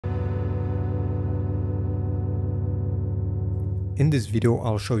In this video,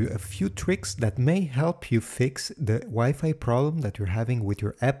 I'll show you a few tricks that may help you fix the Wi-Fi problem that you're having with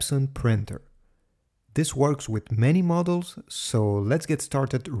your Epson printer. This works with many models, so let's get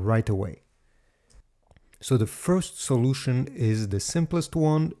started right away. So the first solution is the simplest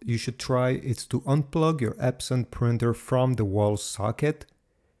one you should try. It's to unplug your Epson printer from the wall socket.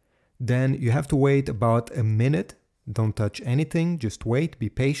 Then you have to wait about a minute. Don't touch anything, just wait, be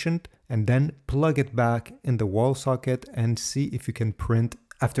patient, and then plug it back in the wall socket and see if you can print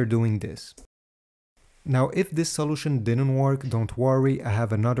after doing this. Now, if this solution didn't work, don't worry, I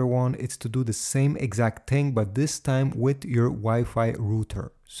have another one. It's to do the same exact thing, but this time with your Wi-Fi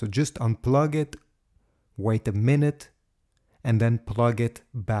router. So just unplug it, wait a minute, and then plug it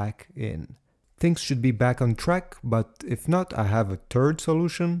back in. Things should be back on track, but if not, I have a third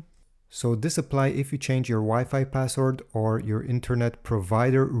solution. So this applies if you change your Wi-Fi password or your internet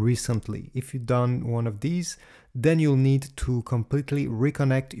provider recently. If you've done one of these, then you'll need to completely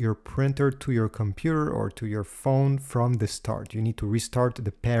reconnect your printer to your computer or to your phone from the start. You need to restart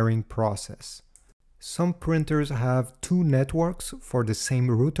the pairing process. Some printers have two networks for the same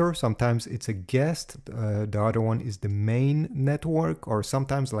router. Sometimes it's a guest, the other one is the main network, or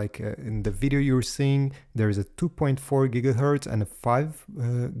sometimes like in the video you're seeing, there's a 2.4 gigahertz and a 5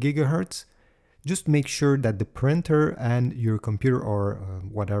 gigahertz. Just make sure that the printer and your computer or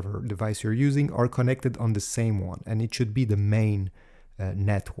whatever device you're using are connected on the same one, and it should be the main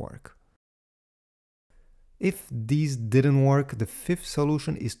network. If these didn't work, the fifth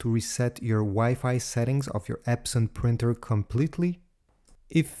solution is to reset your Wi-Fi settings of your Epson printer completely.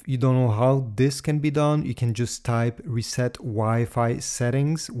 If you don't know how this can be done, you can just type reset Wi-Fi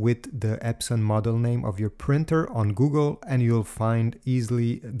settings with the Epson model name of your printer on Google, and you'll find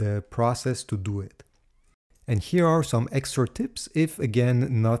easily the process to do it. And here are some extra tips if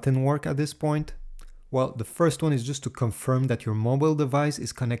again nothing worked at this point. Well, the first one is just to confirm that your mobile device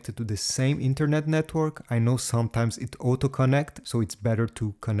is connected to the same internet network. I know sometimes it auto-connect, so it's better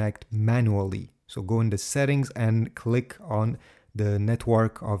to connect manually. So go in the settings and click on the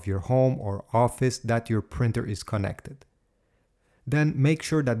network of your home or office that your printer is connected. Then make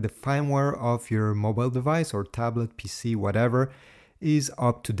sure that the firmware of your mobile device or tablet, PC, whatever, is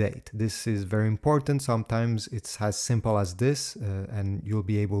up to date. This is very important. Sometimes it's as simple as this and you'll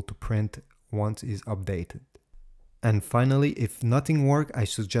be able to print once is updated. And finally, if nothing works, I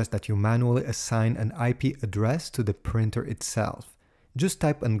suggest that you manually assign an IP address to the printer itself. Just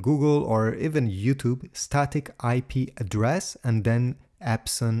type on Google or even YouTube static IP address and then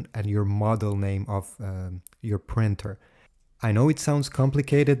Epson and your model name of your printer. I know it sounds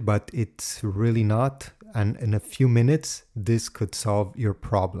complicated, but it's really not, and in a few minutes this could solve your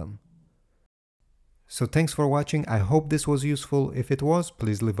problem. So thanks for watching. I hope this was useful. If it was,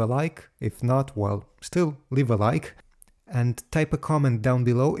 please leave a like. If not, well, still leave a like. And type a comment down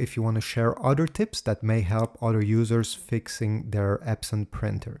below if you want to share other tips that may help other users fixing their Epson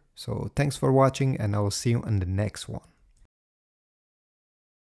printer. So thanks for watching, and I will see you in the next one.